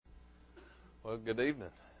Well, good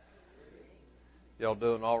evening. Y'all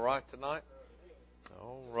doing all right tonight?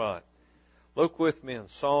 All right. Look with me in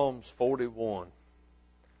Psalms 41.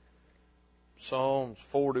 Psalms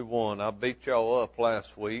 41. I beat y'all up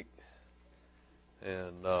last week,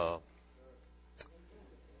 and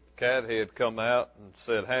Cat had come out and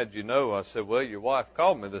said, "How'd you know?" I said, "Well, your wife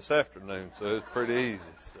called me this afternoon, so it's pretty easy."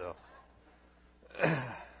 So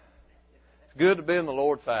it's good to be in the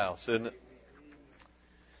Lord's house, isn't it?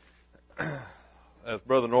 As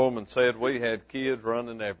Brother Norman said, we had kids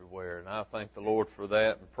running everywhere, and I thank the Lord for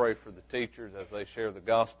that and pray for the teachers as they share the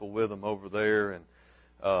gospel with them over there,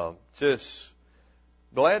 and just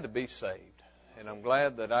glad to be saved. And I'm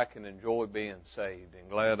glad that I can enjoy being saved and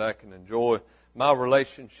glad I can enjoy my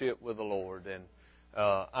relationship with the Lord. And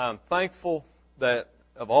I'm thankful that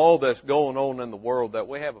of all that's going on in the world that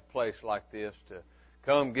we have a place like this to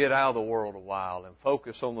come get out of the world a while and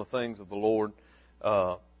focus on the things of the Lord.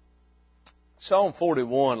 Psalm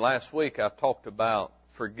 41, last week I talked about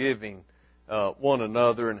forgiving one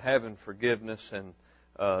another and having forgiveness. And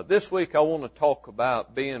this week I want to talk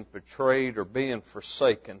about being betrayed or being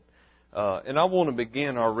forsaken. And I want to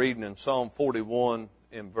begin our reading in Psalm 41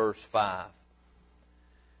 in verse 5.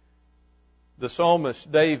 The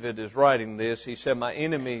psalmist David is writing this. He said, "My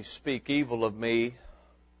enemies speak evil of me.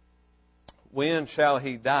 When shall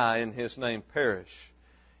he die and his name perish?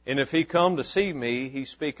 And if he come to see me, he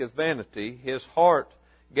speaketh vanity. His heart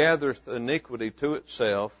gathereth iniquity to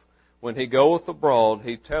itself. When he goeth abroad,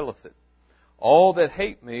 he telleth it. All that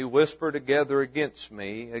hate me whisper together against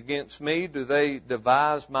me. Against me do they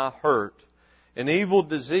devise my hurt. An evil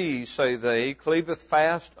disease, say they, cleaveth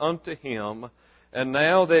fast unto him. And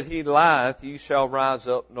now that he lieth, ye shall rise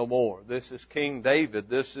up no more." This is King David.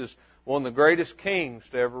 This is one of the greatest kings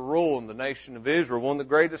to ever rule in the nation of Israel. One of the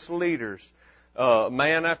greatest leaders. A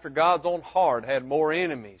man after God's own heart, had more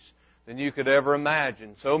enemies than you could ever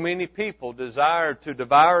imagine. So many people desired to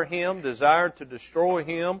devour him, desired to destroy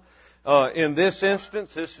him. In this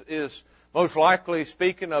instance, this is most likely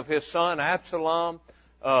speaking of his son Absalom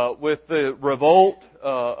with the revolt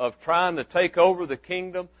of trying to take over the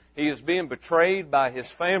kingdom. He is being betrayed by his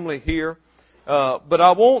family here. But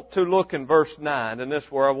I want to look in verse 9, and this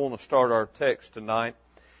is where I want to start our text tonight.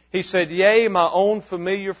 He said, "Yea, my own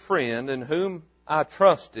familiar friend, in whom I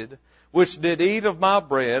trusted, which did eat of my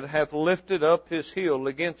bread, hath lifted up his heel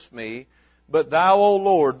against me. But thou, O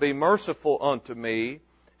Lord, be merciful unto me,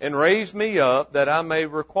 and raise me up, that I may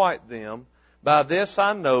requite them. By this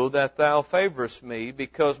I know that thou favorest me,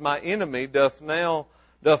 because my enemy doth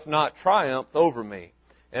not triumph over me.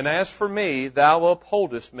 And as for me, thou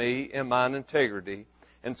upholdest me in mine integrity,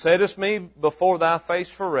 and settest me before thy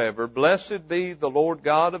face forever. Blessed be the Lord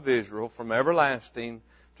God of Israel from everlasting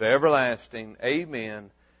to everlasting.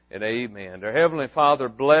 Amen and amen." Dear Heavenly Father,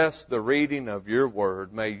 bless the reading of your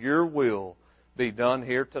word. May your will be done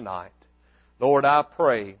here tonight. Lord, I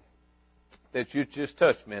pray that you just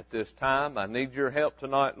touch me at this time. I need your help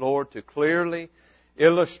tonight, Lord, to clearly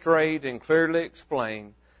illustrate and clearly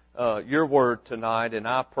explain your word tonight. And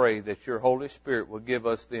I pray that your Holy Spirit will give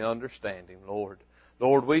us the understanding, Lord.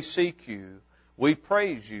 Lord, we seek you. We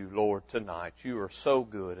praise you, Lord, tonight. You are so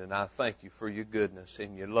good, and I thank you for your goodness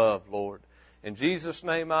and your love, Lord. In Jesus'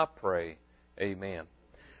 name I pray. Amen.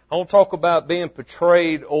 I want to talk about being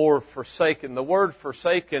betrayed or forsaken. The word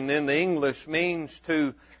forsaken in the English means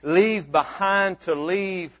to leave behind, to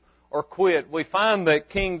leave or quit. We find that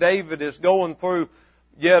King David is going through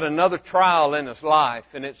yet another trial in his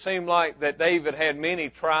life, and it seemed like that David had many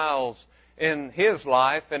trials in his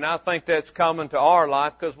life, and I think that's common to our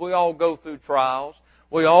life because we all go through trials.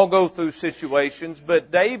 We all go through situations, but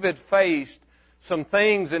David faced some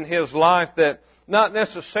things in his life that not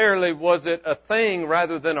necessarily was it a thing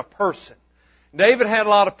rather than a person. David had a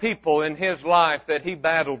lot of people in his life that he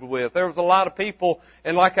battled with. There was a lot of people,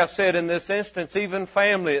 and like I said in this instance, even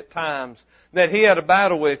family at times, that he had a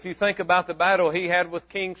battle with. You think about the battle he had with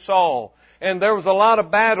King Saul, and there was a lot of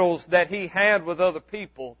battles that he had with other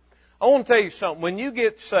people. I want to tell you something. When you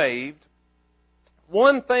get saved,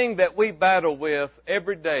 one thing that we battle with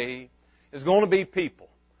every day is going to be people.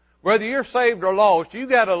 Whether you're saved or lost, you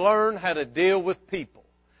got to learn how to deal with people.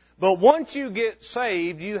 But once you get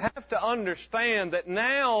saved, you have to understand that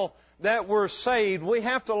now that we're saved, we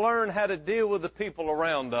have to learn how to deal with the people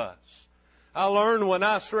around us. I learned when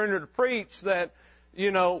I surrendered to preach that,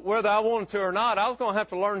 whether I wanted to or not, I was going to have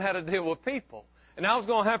to learn how to deal with people. And I was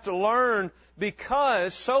going to have to learn,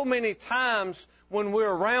 because so many times when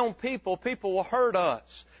we're around people, people will hurt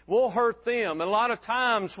us. We'll hurt them. And a lot of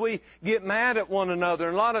times we get mad at one another.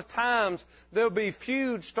 And a lot of times there'll be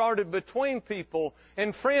feuds started between people.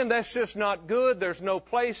 And friend, that's just not good. There's no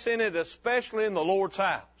place in it, especially in the Lord's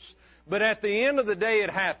house. But at the end of the day,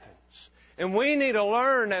 it happens. And we need to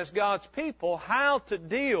learn as God's people how to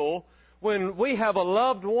deal when we have a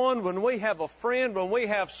loved one, when we have a friend, when we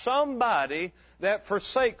have somebody that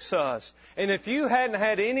forsakes us. And if you hadn't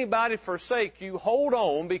had anybody forsake you, hold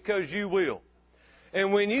on, because you will.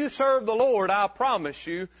 And when you serve the Lord, I promise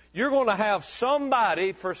you, you're going to have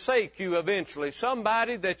somebody forsake you eventually.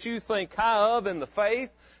 Somebody that you think high of in the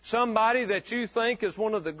faith. Somebody that you think is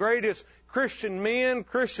one of the greatest Christian men,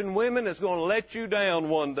 Christian women, is going to let you down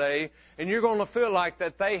one day. And you're going to feel like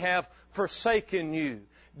that they have forsaken you.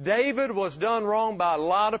 David was done wrong by a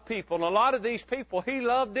lot of people. And a lot of these people he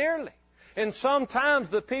loved dearly. And sometimes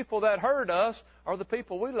the people that hurt us are the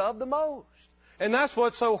people we love the most. And that's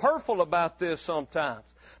what's so hurtful about this sometimes.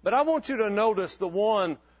 But I want you to notice the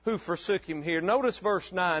one who forsook him here. Notice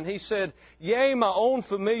verse 9. He said, Yea, my own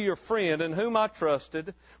familiar friend, in whom I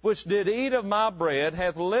trusted, which did eat of my bread,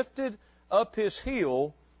 hath lifted up his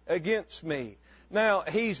heel against me. Now,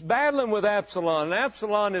 he's battling with Absalom, and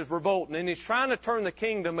Absalom is revolting, and he's trying to turn the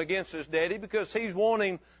kingdom against his daddy because he's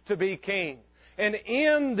wanting to be king. And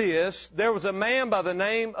in this, there was a man by the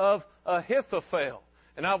name of Ahithophel.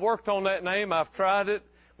 And I've worked on that name. I've tried it.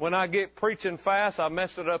 When I get preaching fast, I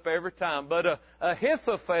mess it up every time. But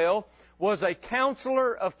Ahithophel was a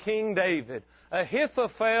counselor of King David.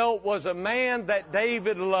 Ahithophel was a man that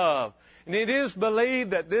David loved. And it is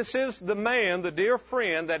believed that this is the man, the dear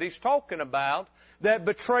friend that he's talking about, that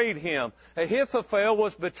betrayed him. Ahithophel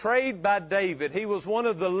was betrayed by David. He was one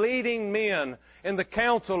of the leading men in the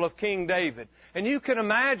council of King David. And you can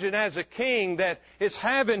imagine as a king that is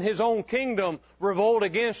having his own kingdom revolt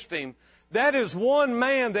against him. That is one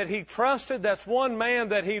man that he trusted. That's one man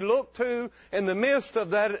that he looked to in the midst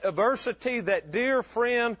of that adversity. That dear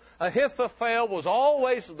friend Ahithophel was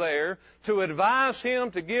always there to advise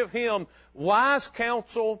him, to give him wise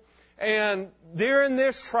counsel. And during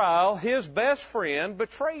this trial, his best friend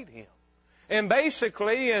betrayed him. And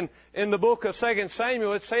basically, in the book of 2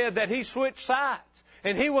 Samuel, it said that he switched sides.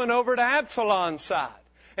 And he went over to Absalom's side.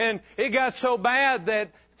 And it got so bad that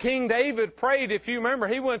King David prayed. If you remember,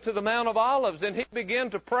 he went to the Mount of Olives and he began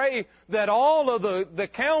to pray that all of the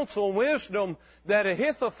counsel and wisdom that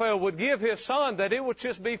Ahithophel would give his son, that it would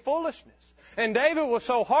just be foolishness. And David was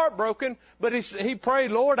so heartbroken, but he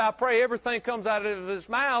prayed, Lord, I pray everything comes out of his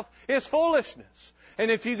mouth is foolishness.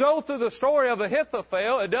 And if you go through the story of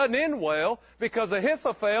Ahithophel, it doesn't end well, because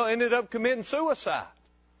Ahithophel ended up committing suicide.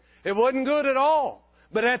 It wasn't good at all.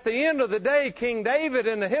 But at the end of the day, King David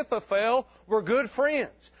and Ahithophel were good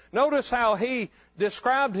friends. Notice how he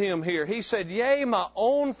described him here. He said, Yea, my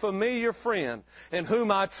own familiar friend, in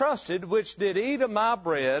whom I trusted, which did eat of my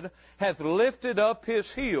bread, hath lifted up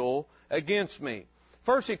his heel against me.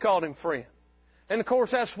 First he called him friend. And of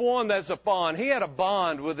course that's one that's a bond. He had a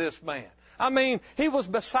bond with this man. I mean, he was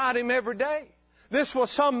beside him every day. This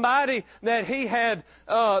was somebody that he had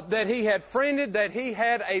friended, that he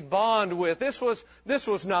had a bond with. This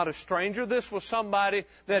was not a stranger. This was somebody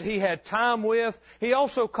that he had time with. He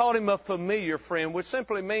also called him a familiar friend, which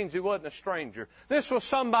simply means he wasn't a stranger. This was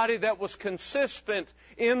somebody that was consistent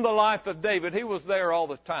in the life of David. He was there all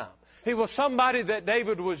the time. He was somebody that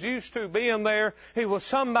David was used to being there. He was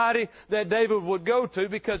somebody that David would go to,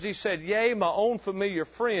 because he said, Yea, my own familiar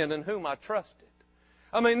friend, in whom I trusted.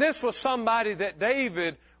 I mean, this was somebody that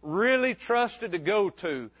David really trusted to go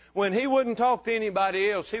to. When he wouldn't talk to anybody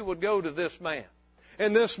else, he would go to this man.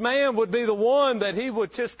 And this man would be the one that he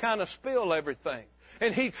would just kind of spill everything.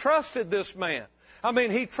 And he trusted this man. I mean,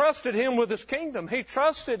 he trusted him with his kingdom. He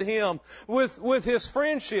trusted him with his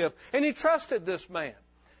friendship. And he trusted this man.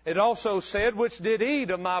 It also said, which did eat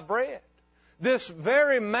of my bread. This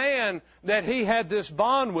very man that he had this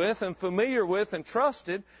bond with and familiar with and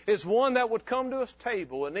trusted is one that would come to his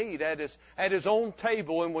table and eat at his own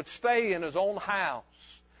table and would stay in his own house.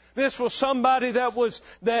 This was somebody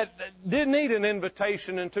that didn't need an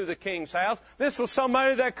invitation into the king's house. This was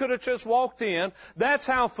somebody that could have just walked in. That's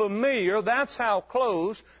how familiar, that's how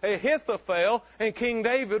close Ahithophel and King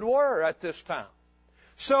David were at this time.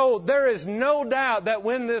 So there is no doubt that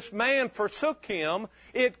when this man forsook him,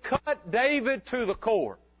 it cut David to the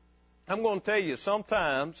core. I'm going to tell you,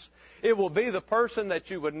 sometimes it will be the person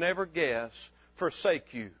that you would never guess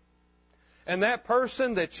forsake you. And that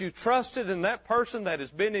person that you trusted, and that person that has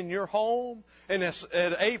been in your home and has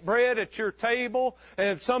ate bread at your table,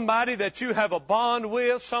 and somebody that you have a bond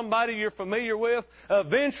with, somebody you're familiar with,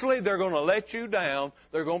 eventually they're going to let you down,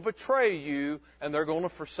 they're going to betray you, and they're going to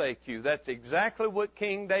forsake you. That's exactly what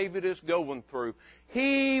King David is going through.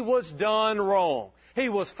 He was done wrong. He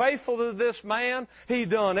was faithful to this man. He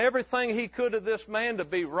done everything he could to this man to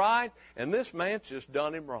be right, and this man's just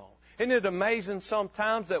done him wrong. Isn't it amazing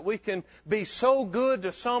sometimes that we can be so good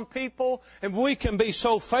to some people and we can be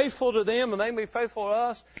so faithful to them and they can be faithful to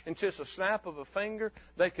us, and just a snap of a finger,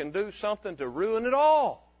 they can do something to ruin it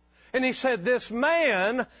all. And he said, this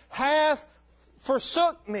man hath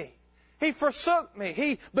forsook me. He forsook me.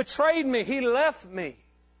 He betrayed me. He left me.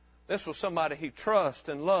 This was somebody he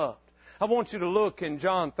trusted and loved. I want you to look in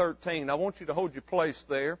John 13. I want you to hold your place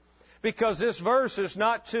there. Because this verse is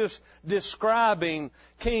not just describing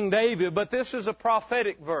King David, but this is a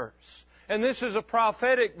prophetic verse. And this is a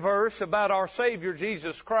prophetic verse about our Savior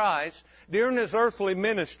Jesus Christ during His earthly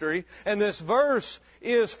ministry. And this verse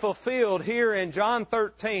is fulfilled here in John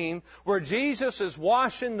 13, where Jesus is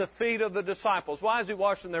washing the feet of the disciples. Why is He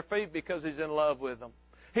washing their feet? Because He's in love with them.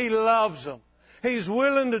 He loves them. He's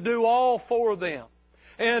willing to do all for them.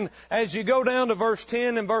 And as you go down to verse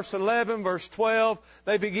 10 and verse 11, verse 12,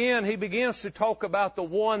 he begins to talk about the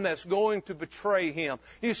one that's going to betray Him.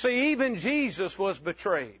 You see, even Jesus was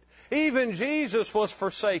betrayed. Even Jesus was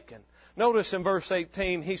forsaken. Notice in verse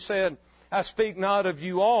 18, He said, I speak not of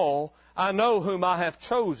you all, I know whom I have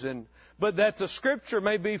chosen, but that the Scripture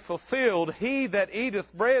may be fulfilled, he that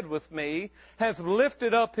eateth bread with me hath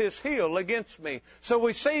lifted up his heel against me. So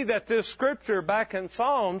we see that this Scripture back in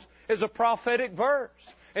Psalms is a prophetic verse.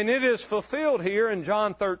 And it is fulfilled here in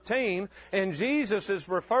John 13, and Jesus is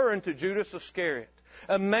referring to Judas Iscariot,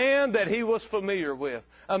 a man that he was familiar with,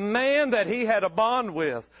 a man that he had a bond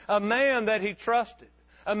with, a man that he trusted,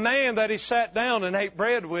 a man that he sat down and ate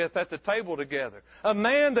bread with at the table together, a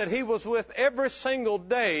man that he was with every single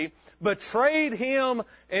day, betrayed Him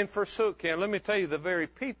and forsook Him. Let me tell you, the very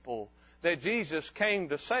people that Jesus came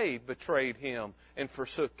to save betrayed Him and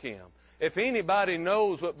forsook Him. If anybody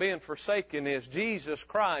knows what being forsaken is, Jesus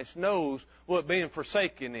Christ knows what being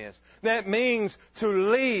forsaken is. That means to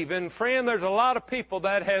leave. And friend, there's a lot of people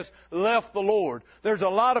that has left the Lord. There's a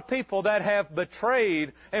lot of people that have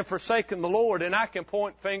betrayed and forsaken the Lord. And I can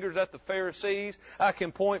point fingers at the Pharisees. I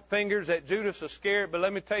can point fingers at Judas Iscariot. But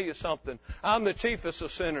let me tell you something. I'm the chiefest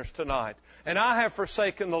of sinners tonight. And I have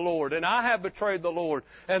forsaken the Lord. And I have betrayed the Lord.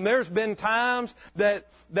 And there's been times that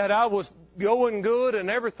I was going good and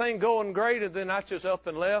everything going great, and then I just up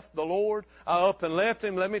and left the Lord. I up and left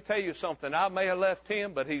Him. Let me tell you something. I may have left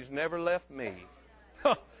Him, but He's never left me.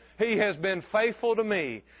 He has been faithful to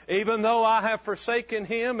me. Even though I have forsaken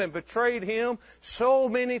Him and betrayed Him so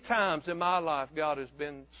many times in my life, God has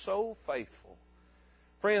been so faithful.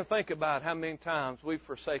 Friend, think about how many times we've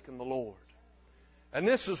forsaken the Lord. And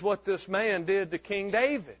this is what this man did to King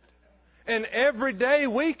David. And every day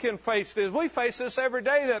we can face this. We face this every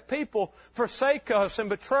day, that people forsake us and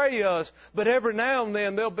betray us. But every now and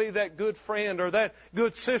then there'll be that good friend or that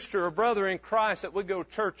good sister or brother in Christ that we go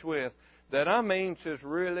to church with that, just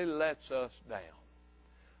really lets us down.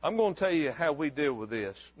 I'm going to tell you how we deal with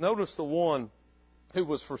this. Notice the one who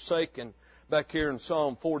was forsaken back here in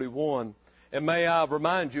Psalm 41. And may I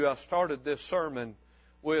remind you, I started this sermon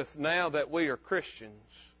with, now that we are Christians,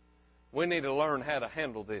 we need to learn how to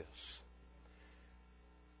handle this.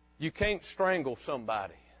 You can't strangle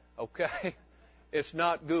somebody, okay? It's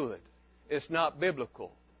not good. It's not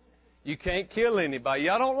biblical. You can't kill anybody.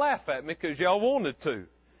 Y'all don't laugh at me because y'all wanted to.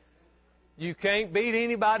 You can't beat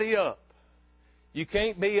anybody up. You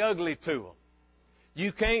can't be ugly to them.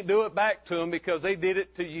 You can't do it back to them because they did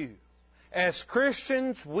it to you. As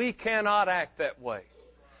Christians, we cannot act that way.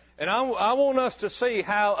 And I want us to see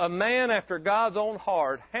how a man after God's own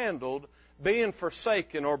heart handled being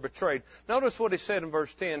forsaken or betrayed. Notice what he said in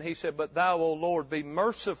verse 10. He said, but thou, O Lord, be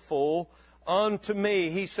merciful unto me.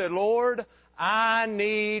 He said, Lord, I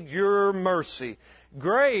need your mercy.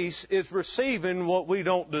 Grace is receiving what we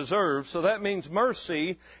don't deserve. So that means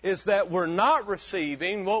mercy is that we're not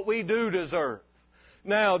receiving what we do deserve.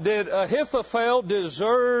 Now, did Ahithophel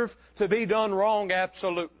deserve to be done wrong?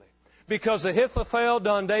 Absolutely. Because Ahithophel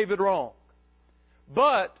done David wrong.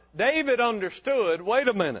 But David understood, wait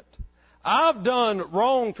a minute. I've done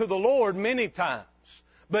wrong to the Lord many times,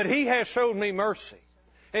 but He has showed me mercy.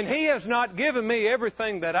 And He has not given me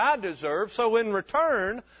everything that I deserve. So in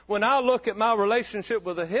return, when I look at my relationship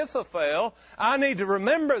with Ahithophel, I need to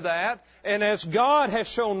remember that. And as God has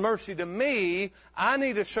shown mercy to me, I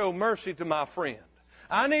need to show mercy to my friend.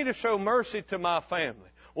 I need to show mercy to my family.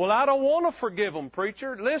 Well, I don't want to forgive them,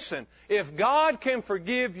 preacher. Listen, if God can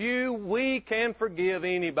forgive you, we can forgive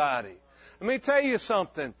anybody. Let me tell you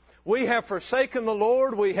something. We have forsaken the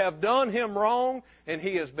Lord. We have done Him wrong, and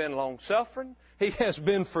He has been long-suffering. He has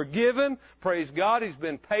been forgiven. Praise God. He's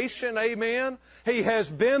been patient. Amen. He has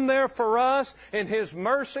been there for us, and His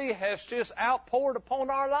mercy has just outpoured upon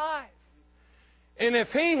our life. And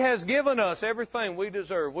if He has given us everything we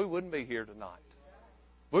deserve, we wouldn't be here tonight.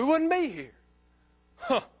 We wouldn't be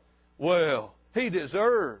here. Well, He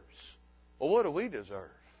deserves. Well, what do we deserve?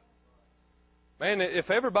 Man, if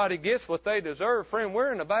everybody gets what they deserve, friend,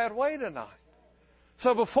 we're in a bad way tonight.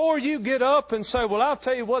 So before you get up and say, well, I'll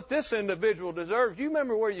tell you what this individual deserves, you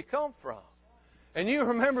remember where you come from. And you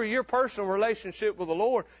remember your personal relationship with the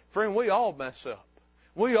Lord. Friend, we all mess up.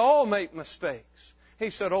 We all make mistakes. He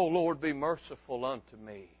said, oh, Lord, be merciful unto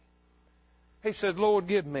me. He said, Lord,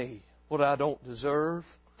 give me what I don't deserve.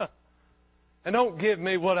 And don't give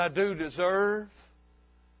me what I do deserve.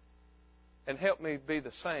 And help me be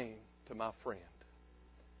the same to my friend.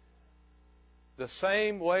 The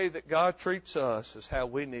same way that God treats us is how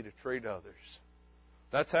we need to treat others.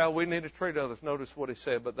 That's how we need to treat others. Notice what He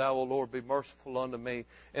said, but Thou, O Lord, be merciful unto me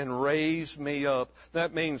and raise me up.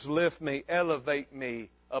 That means lift me, elevate me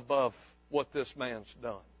above what this man's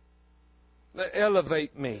done.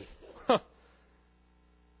 Elevate me.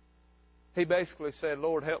 He basically said,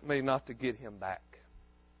 Lord, help me not to get him back.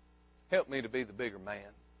 Help me to be the bigger man.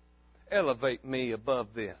 Elevate me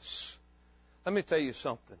above this. Let me tell you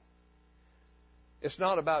something. It's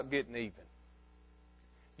not about getting even.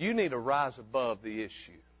 You need to rise above the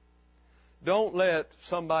issue. Don't let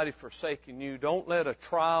somebody forsaking you, don't let a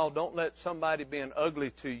trial, don't let somebody being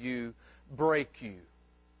ugly to you break you.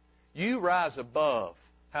 You rise above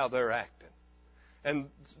how they're acting. And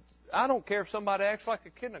I don't care if somebody acts like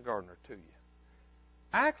a kindergartner to you.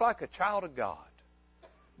 Act like a child of God.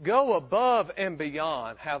 Go above and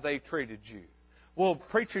beyond how they treated you. Well,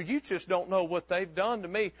 preacher, you just don't know what they've done to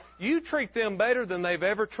me. You treat them better than they've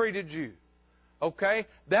ever treated you. Okay?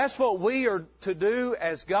 That's what we are to do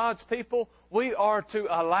as God's people. We are to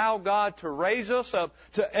allow God to raise us up,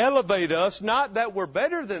 to elevate us, not that we're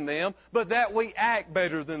better than them, but that we act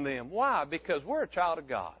better than them. Why? Because we're a child of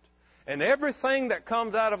God. And everything that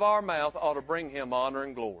comes out of our mouth ought to bring Him honor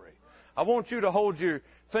and glory. I want you to hold your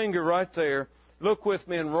finger right there. Look with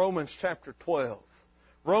me in Romans chapter 12.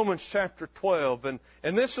 Romans chapter 12.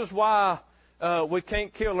 And this is why we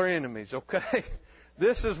can't kill our enemies, okay?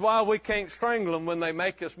 This is why we can't strangle them when they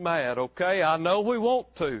make us mad, okay? I know we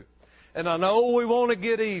want to. And I know we want to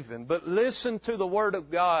get even. But listen to the Word of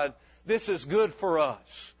God. This is good for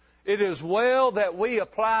us. It is well that we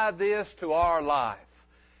apply this to our life.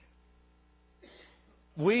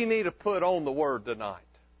 We need to put on the Word tonight.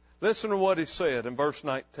 Listen to what he said in verse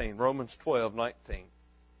 19, Romans 12:19.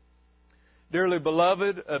 Dearly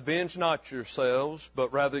beloved, avenge not yourselves,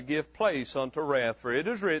 but rather give place unto wrath. For it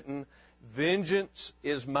is written, vengeance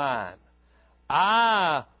is mine.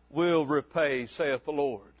 I will repay, saith the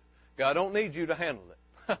Lord. God don't need you to handle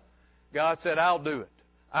it. God said, I'll do it.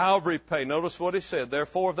 I'll repay. Notice what he said.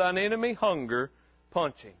 Therefore, if thine enemy hunger,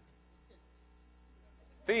 punch him.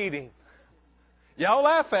 Feed him. Y'all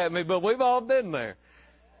laugh at me, but we've all been there.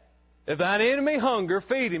 If thine enemy hunger,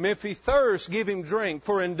 feed him. If he thirst, give him drink.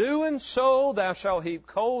 For in doing so, thou shalt heap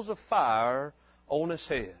coals of fire on his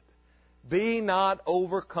head. Be not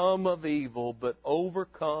overcome of evil, but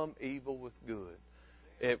overcome evil with good.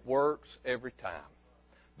 It works every time.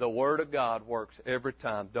 The Word of God works every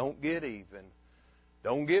time. Don't get even.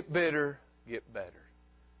 Don't get bitter. Get better.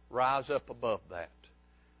 Rise up above that.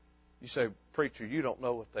 You say, preacher, you don't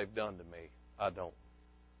know what they've done to me. I don't.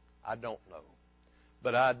 I don't know.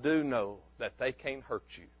 But I do know that they can't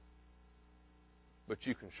hurt you. But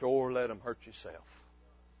you can sure let them hurt yourself.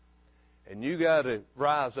 And you got to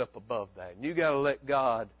rise up above that. And you got to let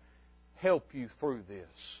God help you through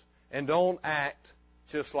this. And don't act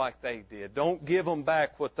just like they did. Don't give them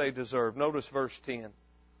back what they deserve. Notice verse 10.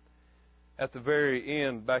 At the very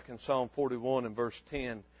end, back in Psalm 41 and verse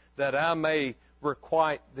 10, that I may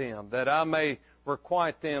requite them. That I may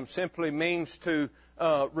requite them simply means to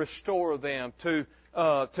restore them,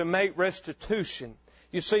 to make restitution.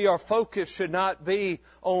 You see, our focus should not be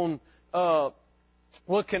on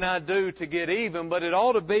what can I do to get even, but it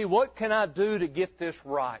ought to be what can I do to get this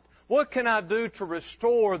right? What can I do to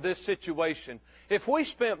restore this situation? If we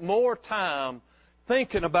spent more time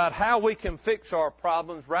thinking about how we can fix our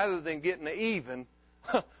problems rather than getting even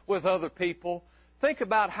with other people, think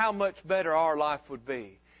about how much better our life would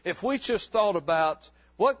be. If we just thought about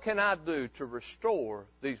what can I do to restore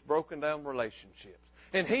these broken down relationships?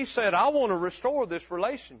 And he said, I want to restore this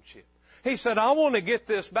relationship. He said, I want to get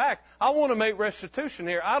this back. I want to make restitution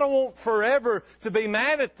here. I don't want forever to be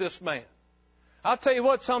mad at this man. I'll tell you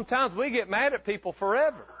what, sometimes we get mad at people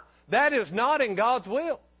forever. That is not in God's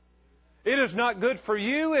will. It is not good for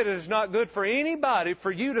you. It is not good for anybody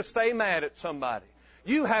for you to stay mad at somebody.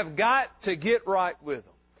 You have got to get right with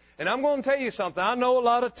them. And I'm going to tell you something. I know a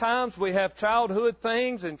lot of times we have childhood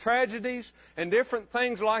things and tragedies and different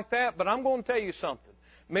things like that, but I'm going to tell you something.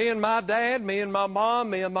 Me and my dad, me and my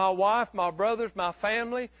mom, me and my wife, my brothers, my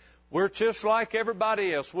family, we're just like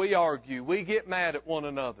everybody else. We argue. We get mad at one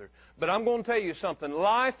another. But I'm going to tell you something.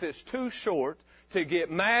 Life is too short to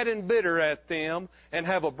get mad and bitter at them and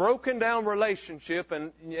have a broken down relationship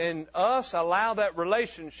and us allow that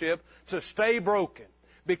relationship to stay broken,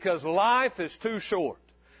 because life is too short.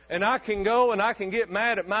 And I can go and I can get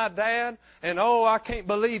mad at my dad and, oh, I can't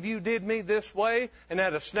believe you did me this way. And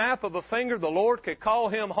at a snap of a finger, the Lord could call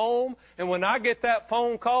him home. And when I get that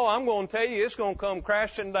phone call, I'm going to tell you it's going to come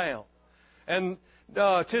crashing down. And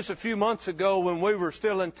just a few months ago when we were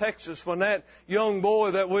still in Texas, when that young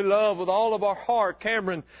boy that we love with all of our heart,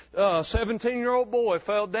 Cameron, 17-year-old boy,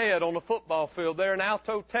 fell dead on a football field there in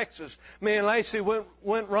Alto, Texas. Me and Lacey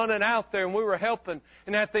went running out there and we were helping.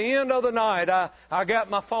 And at the end of the night, I got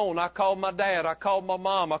my phone. I called my dad. I called my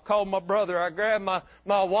mom. I called my brother. I grabbed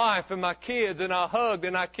my wife and my kids and I hugged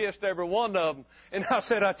and I kissed every one of them. And I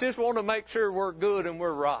said, I just want to make sure we're good and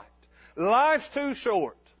we're right. Life's too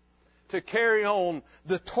short to carry on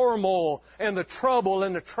the turmoil and the trouble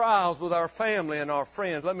and the trials with our family and our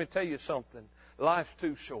friends. Let me tell you something. Life's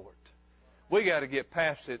too short. We got to get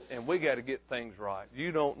past it and we got to get things right.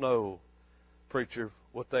 You don't know, preacher,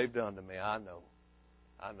 what they've done to me. I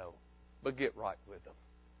know. But get right with them.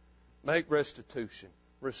 Make restitution.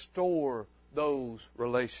 Restore those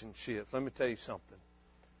relationships. Let me tell you something.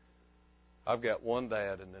 I've got one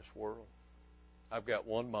dad in this world. I've got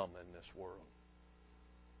one mama in this world.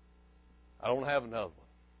 I don't have another one.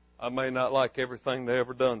 I may not like everything they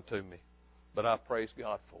ever done to me, but I praise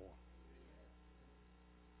God for them.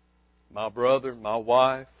 My brother, my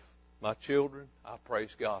wife, my children, I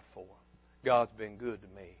praise God for them. God's been good to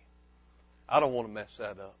me. I don't want to mess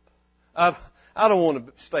that up. I don't want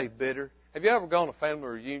to stay bitter. Have you ever gone to family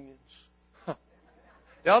reunions?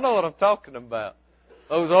 Y'all know what I'm talking about.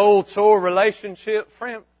 Those old sore relationships.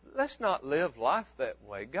 Friend, let's not live life that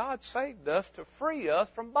way. God saved us to free us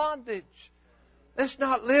from bondage. Let's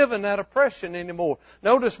not live in that oppression anymore.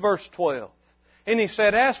 Notice verse 12. And he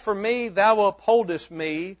said, as for me, thou upholdest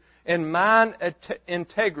me in mine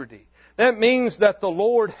integrity. That means that the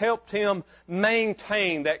Lord helped him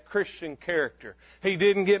maintain that Christian character. He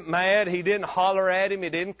didn't get mad. He didn't holler at him. He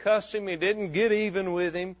didn't cuss him. He didn't get even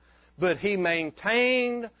with him. But he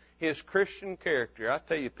maintained his Christian character. I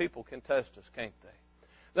tell you, people can test us, can't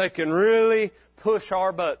they? They can really push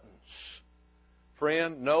our buttons.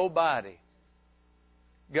 Friend, nobody.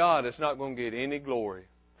 God is not going to get any glory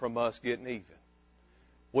from us getting even.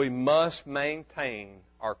 We must maintain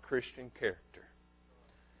our Christian character.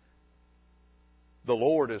 The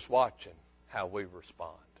Lord is watching how we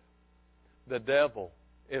respond. The devil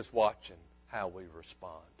is watching how we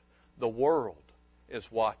respond. The world is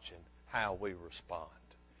watching how we respond.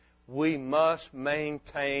 We must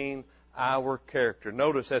maintain our character.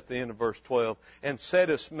 Notice at the end of verse 12, and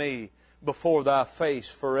settest me before thy face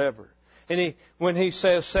forever. And when he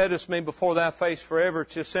says, settest me before thy face forever,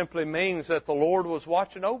 it just simply means that the Lord was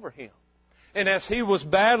watching over him. And as he was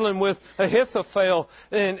battling with Ahithophel,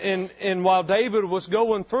 and while David was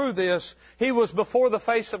going through this, he was before the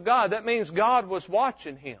face of God. That means God was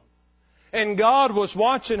watching him. And God was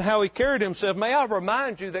watching how he carried himself. May I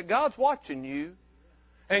remind you that God's watching you.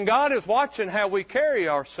 And God is watching how we carry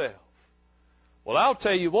ourselves. Well, I'll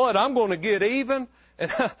tell you what, I'm going to get even.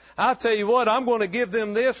 And I'll tell you what, I'm going to give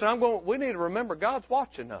them this. And we need to remember God's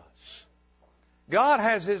watching us. God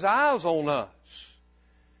has His eyes on us.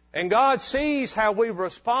 And God sees how we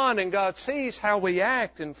respond and God sees how we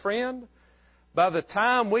act. And friend, by the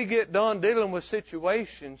time we get done dealing with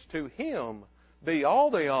situations, to Him be all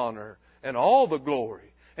the honor and all the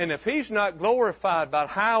glory. And if He's not glorified by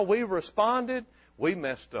how we responded, we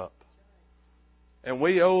messed up. And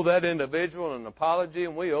we owe that individual an apology,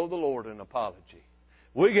 and we owe the Lord an apology.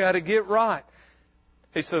 We got to get right.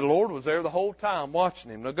 He said the Lord was there the whole time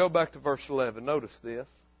watching him. Now go back to verse 11. Notice this.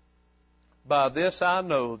 By this I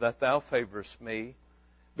know that thou favorest me,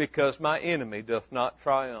 because my enemy doth not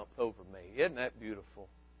triumph over me. Isn't that beautiful?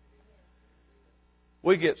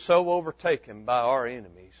 We get so overtaken by our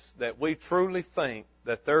enemies that we truly think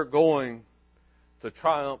that they're going to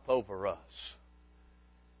triumph over us.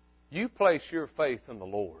 You place your faith in the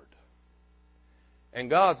Lord. And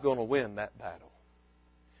God's going to win that battle.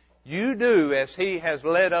 You do as He has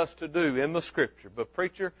led us to do in the Scripture. But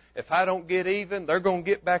preacher, if I don't get even, they're going to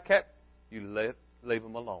get back at you. Leave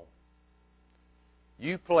them alone.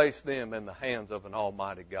 You place them in the hands of an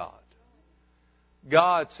almighty God.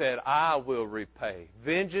 God said, I will repay.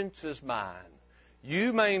 Vengeance is mine.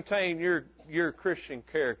 You maintain your Christian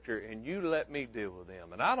character and you let me deal with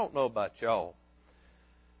them. And I don't know about y'all,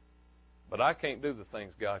 but I can't do the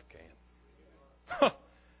things God can.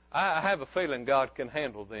 I have a feeling God can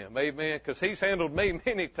handle them. Amen. Because He's handled me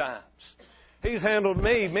many times. He's handled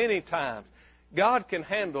me many times. God can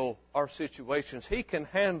handle our situations. He can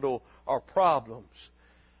handle our problems.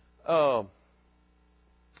 I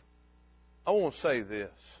want to say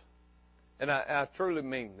this, and I truly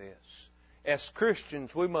mean this. As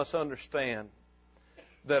Christians, we must understand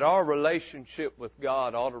that our relationship with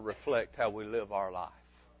God ought to reflect how we live our life.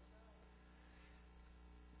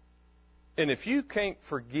 And if you can't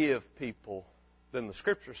forgive people, then the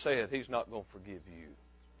Scripture said He's not going to forgive you.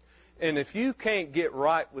 And if you can't get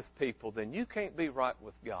right with people, then you can't be right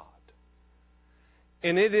with God.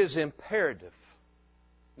 And it is imperative,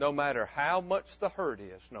 no matter how much the hurt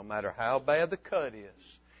is, no matter how bad the cut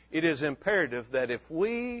is, it is imperative that if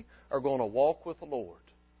we are going to walk with the Lord,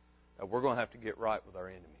 that we're going to have to get right with our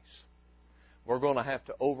enemies. We're going to have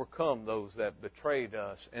to overcome those that betrayed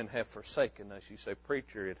us and have forsaken us. You say,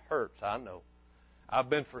 preacher, it hurts. I know. I've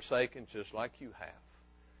been forsaken just like you have.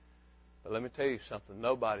 But let me tell you something.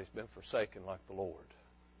 Nobody's been forsaken like the Lord.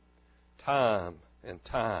 Time and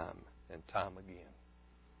time and time again.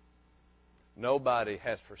 Nobody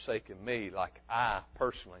has forsaken me like I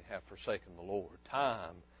personally have forsaken the Lord.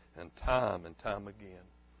 Time and time and time again.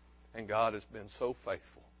 And God has been so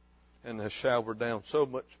faithful and has showered down so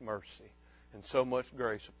much mercy and so much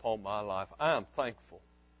grace upon my life. I am thankful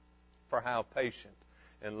for how patient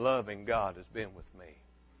and loving God has been with me.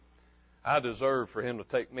 I deserve for Him to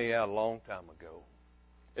take me out a long time ago.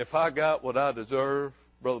 If I got what I deserve,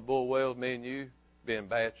 Brother Bullwell, me and you, be in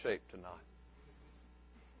bad shape tonight.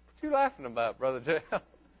 What you laughing about, Brother Jeff?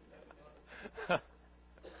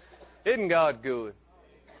 Isn't God good?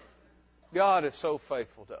 God is so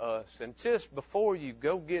faithful to us. And just before you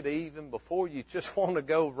go get even, before you just want to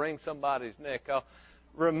go wring somebody's neck off,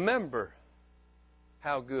 remember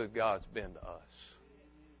how good God's been to us.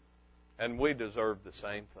 And we deserve the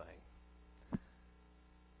same thing.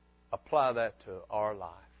 Apply that to our life.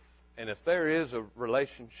 And if there is a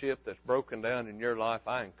relationship that's broken down in your life,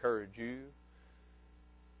 I encourage you,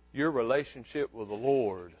 your relationship with the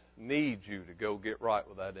Lord needs you to go get right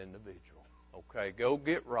with that individual. Okay, go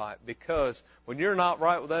get right, because when you're not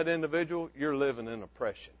right with that individual, you're living in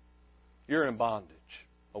oppression. You're in bondage.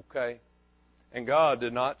 Okay? And God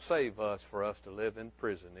did not save us for us to live in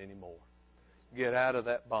prison anymore. Get out of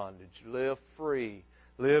that bondage. Live free.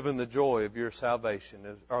 Live in the joy of your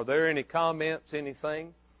salvation. Are there any comments,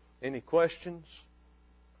 anything? Any questions?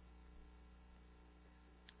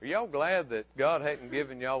 Are y'all glad that God hadn't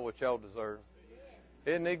given y'all what y'all deserve?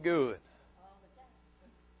 Isn't He good?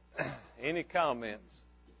 Any comments?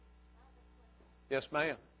 Yes,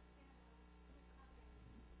 ma'am.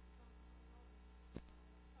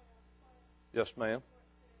 Yes, ma'am.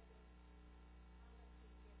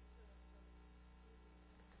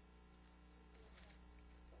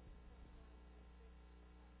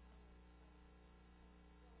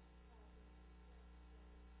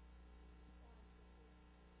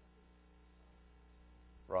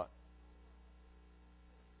 Right.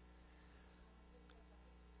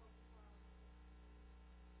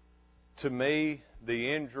 To me,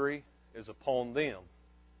 the injury is upon them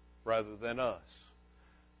rather than us.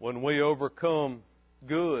 When we overcome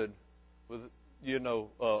good with,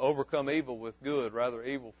 overcome evil with good, rather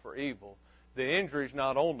evil for evil, the injury's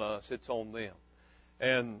not on us, it's on them.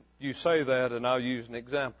 And you say that, and I'll use an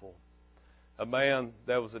example. A man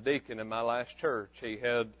that was a deacon in my last church, he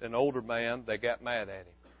had an older man that got mad at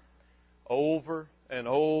him. Over and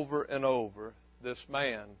over and over, this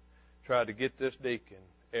man tried to get this deacon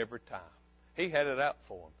every time. He had it out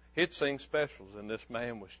for him. He'd sing specials, and this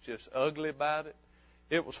man was just ugly about it.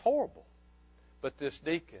 It was horrible. But this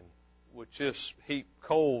deacon would just heap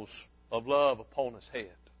coals of love upon his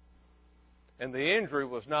head. And the injury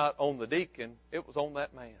was not on the deacon, it was on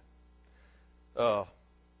that man.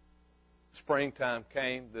 Springtime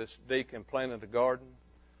came, this deacon planted a garden.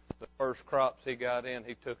 The first crops he got in,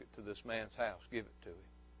 he took it to this man's house, give it to him.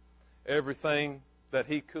 Everything that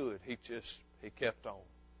he could, he kept on.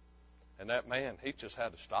 And that man, he just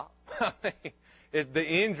had to stop. The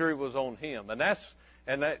injury was on him. And that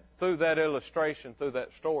through that illustration, through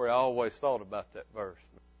that story, I always thought about that verse.